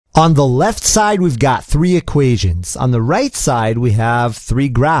On the left side, we've got 3 equations. On the right side, we have 3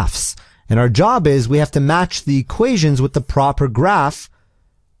 graphs. And our job is we have to match the equations with the proper graph.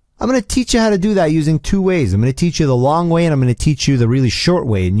 I'm going to teach you how to do that using 2 ways. I'm going to teach you the long way and I'm going to teach you the really short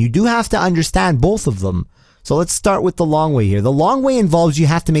way. And you do have to understand both of them. So let's start with the long way here. The long way involves you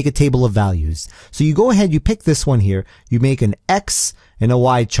have to make a table of values. So you go ahead, you pick this one here. You make an X and a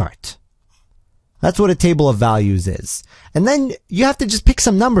Y chart. That's what a table of values is. And then you have to just pick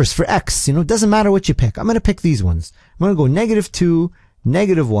some numbers for X. You know, it doesn't matter what you pick. I'm going to pick these ones. I'm going to go -2,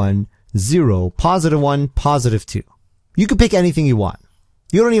 -1, 0, +1, +2. You can pick anything you want.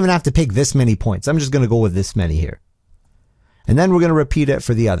 You don't even have to pick this many points. I'm just going to go with this many here. And then we're going to repeat it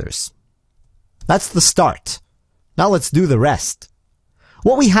for the others. That's the start. Now let's do the rest.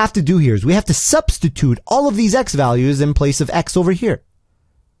 What we have to do here is we have to substitute all of these X values in place of X over here.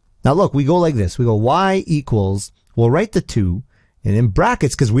 Now look, we go like this. We go Y equals, we'll write the 2, and in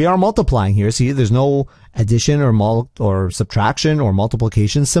brackets, because we are multiplying here, see, there's no addition or subtraction or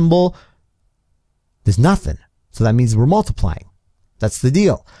multiplication symbol. There's nothing. So that means we're multiplying. That's the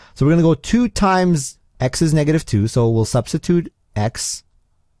deal. So we're going to go 2 times X is -2, so we'll substitute X,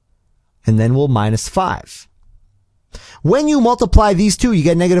 and then we'll -5. When you multiply these two, you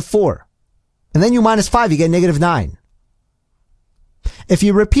get -4. And then you -5, you get -9. If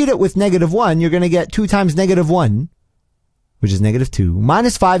you repeat it with -1, you're going to get 2 times -1, which is -2.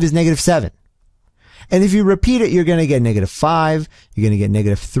 -5 is -7. And if you repeat it, you're going to get -5, you're going to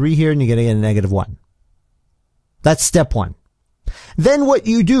get -3 here, and you're going to get -1. That's step 1. Then what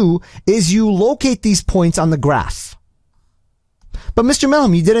you do is you locate these points on the graph. But Mr.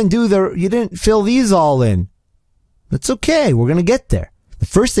 Mallum, you didn't fill these all in. That's okay. We're going to get there. The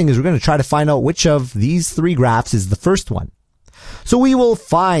first thing is we're going to try to find out which of these 3 graphs is the first one. So we will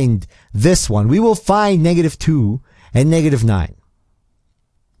find this one. We will find -2 and -9.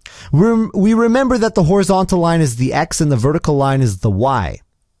 We remember that the horizontal line is the X and the vertical line is the Y.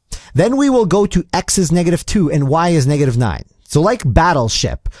 Then we will go to X is -2 and Y is -9. So like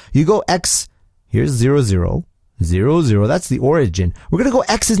Battleship, you go X, here's 0, 0, 0, 0. That's the origin. We're going to go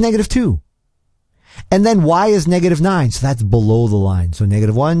X is -2. And then Y is -9. So that's below the line. So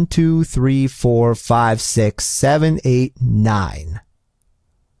 -1, 2, 3, 4, 5, 6, 7, 8, 9.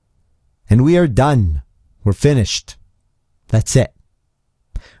 And we are done. We're finished. That's it.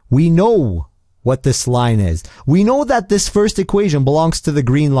 We know what this line is. We know that this first equation belongs to the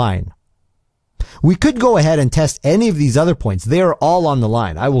green line. We could go ahead and test any of these other points. They are all on the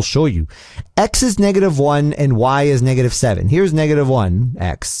line. I will show you. X is -1 and Y is -7. Here's -1,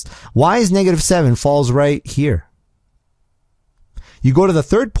 X. Y is -7 falls right here. You go to the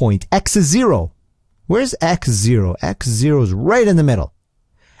third point. X is 0. Where's X0? X0 is right in the middle.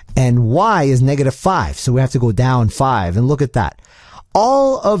 And Y is -5. So we have to go down 5. And look at that.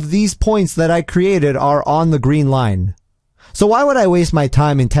 All of these points that I created are on the green line. So why would I waste my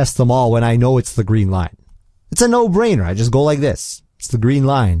time and test them all when I know it's the green line? It's a no-brainer. I just go like this. It's the green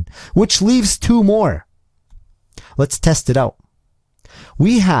line, which leaves 2 more. Let's test it out.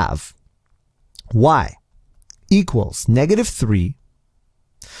 We have Y equals -3.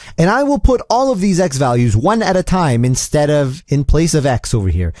 And I will put all of these X values one at a time in place of X over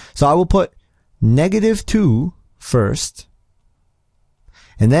here. So I will put -2 first.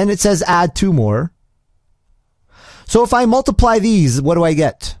 And then it says add 2 more. So if I multiply these, what do I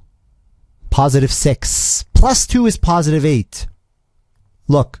get? +6. Plus 2 is +8.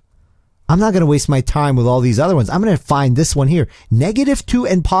 Look, I'm not going to waste my time with all these other ones. I'm going to find this one here. -2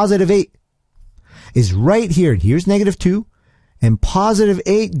 and +8 is right here. Here's -2 and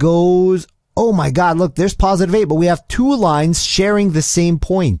 +8 goes, oh my God, look, there's +8, but we have 2 lines sharing the same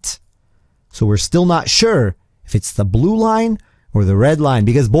point. So we're still not sure if it's the blue line or the red line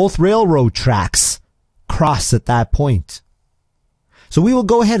because both railroad tracks cross at that point. So we will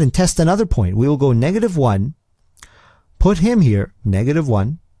go ahead and test another point. We will go -1, put him here,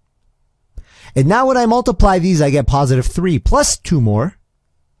 -1. And now when I multiply these, I get +3 plus 2 more,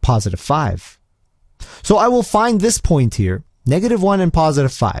 +5. So I will find this point here, -1 and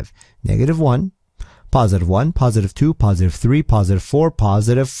 +5. -1, +1, +2, +3, +4,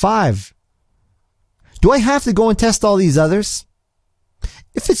 +5. Do I have to go and test all these others?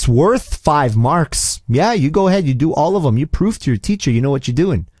 If it's worth 5 marks, yeah, you go ahead, you do all of them. You prove to your teacher you know what you're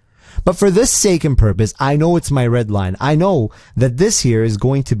doing. But for this sake and purpose, I know it's my red line. I know that this here is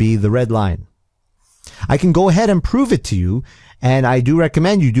going to be the red line. I can go ahead and prove it to you, and I do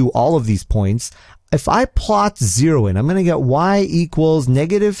recommend you do all of these points. If I plot 0 in, I'm going to get Y equals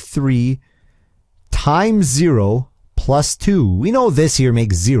 -3 times 0 plus 2. We know this here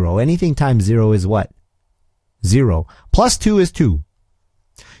makes 0. Anything times 0 is what? 0. Plus 2 is 2.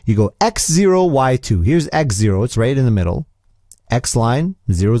 You go x0, y2. Here's x0. It's right in the middle. X line,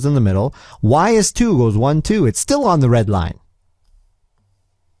 0's in the middle. Y is 2, goes 1, 2. It's still on the red line.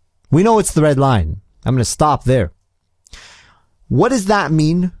 We know it's the red line. I'm going to stop there. What does that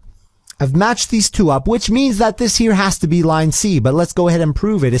mean? I've matched these two up, which means that this here has to be line C, but let's go ahead and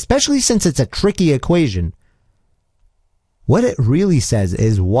prove it, especially since it's a tricky equation. What it really says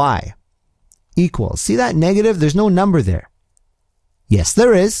is y equals, see that negative? There's no number there. Yes,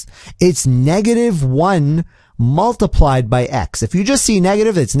 there is. It's negative 1 multiplied by x. If you just see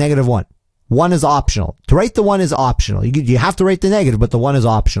negative, it's negative 1. 1 is optional. To write the 1 is optional. You have to write the negative, but the 1 is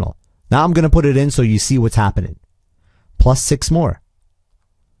optional. Now I'm going to put it in so you see what's happening. Plus 6 more.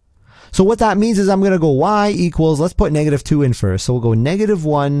 So what that means is I'm going to go y equals, let's put negative 2 in first. So we'll go negative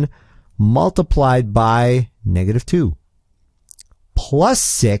 1 multiplied by negative 2. Plus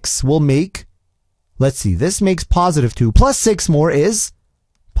 6 will make, let's see, this makes positive 2. Plus 6 more is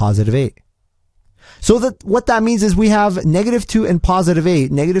positive 8. So what that means is we have negative 2 and positive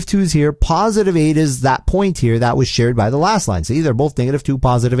 8. Negative 2 is here. Positive 8 is that point here that was shared by the last line. See, they're both negative 2,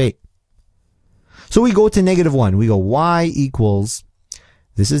 positive 8. So we go to negative 1. We go y equals,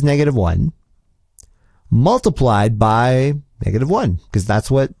 this is negative 1, multiplied by negative 1, because that's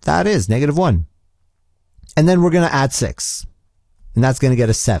what that is, negative 1. And then we're going to add 6. And that's going to get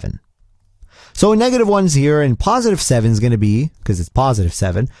us 7. So negative 1's here, and positive 7 is going to be, because it's positive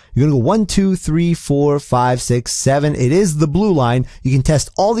 7, you're going to go 1, 2, 3, 4, 5, 6, 7. It is the blue line. You can test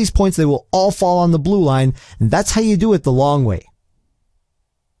all these points. They will all fall on the blue line. And that's how you do it the long way.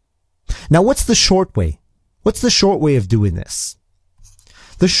 Now, what's the short way? What's the short way of doing this?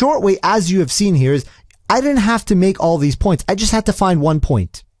 The short way, as you have seen here, is I didn't have to make all these points. I just had to find one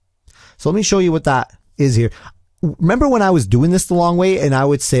point. So let me show you what that is here. Remember when I was doing this the long way and I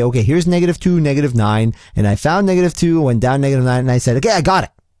would say, okay, here's negative 2, negative 9, and I found negative 2, went down negative 9, and I said, okay, I got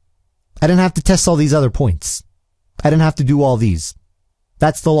it. I didn't have to test all these other points. I didn't have to do all these.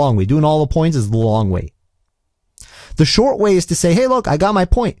 That's the long way. Doing all the points is the long way. The short way is to say, hey, look, I got my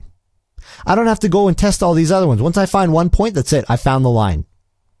point. I don't have to go and test all these other ones. Once I find one point, that's it. I found the line.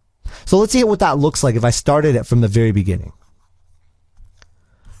 So let's see what that looks like if I started it from the very beginning.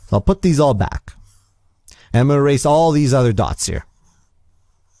 So I'll put these all back. And I'm going to erase all these other dots here.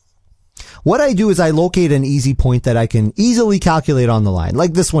 What I do is I locate an easy point that I can easily calculate on the line.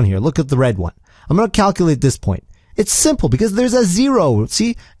 Like this one here. Look at the red one. I'm going to calculate this point. It's simple because there's a 0.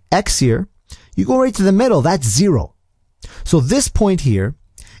 See, x here. You go right to the middle. That's 0. So this point here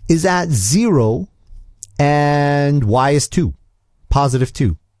is at 0 and y is 2. Positive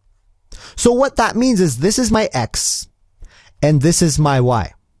 2. So what that means is this is my x and this is my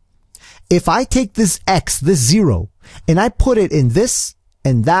y. If I take this x, this 0, and I put it in this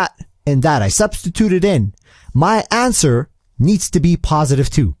and that and that, I substitute it in, my answer needs to be positive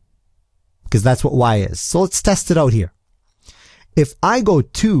 2. Because that's what y is. So let's test it out here. If I go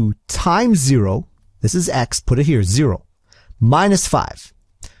 2 times 0, this is x, put it here, 0, minus 5.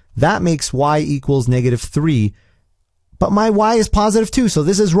 That makes y equals negative 3. But my y is positive 2, so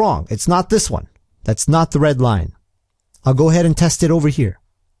this is wrong. It's not this one. That's not the red line. I'll go ahead and test it over here.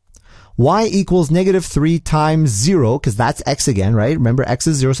 Y equals negative 3 times 0, because that's x again, right? Remember, x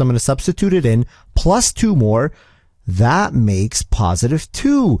is 0, so I'm going to substitute it in, plus 2 more. That makes positive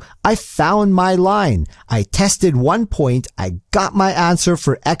 2. I found my line. I tested one point. I got my answer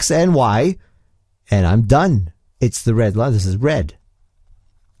for x and y, and I'm done. It's the red line. This is red.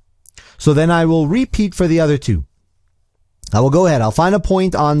 So then I will repeat for the other two. I will go ahead. I'll find a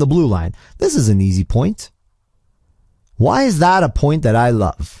point on the blue line. This is an easy point. Why is that a point that I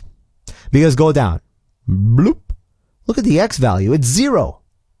love? Because go down. Bloop. Look at the x value. It's 0.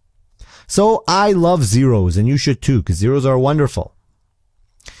 So I love zeros, and you should too, because zeros are wonderful.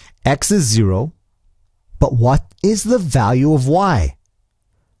 X is 0. But what is the value of y?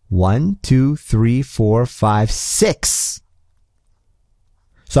 1, 2, 3, 4, 5, 6.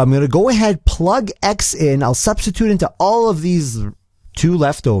 So I'm going to go ahead, plug x in. I'll substitute into all of these two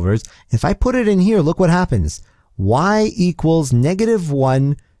leftovers. If I put it in here, look what happens. Y equals negative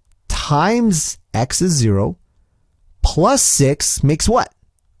 1 times x is 0 plus 6 makes what?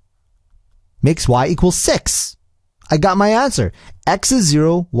 Makes y equals 6. I got my answer. X is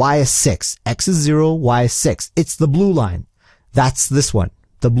 0, y is 6. X is 0, y is 6. It's the blue line. That's this one,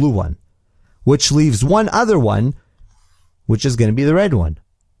 the blue one, which leaves one other one, which is going to be the red one.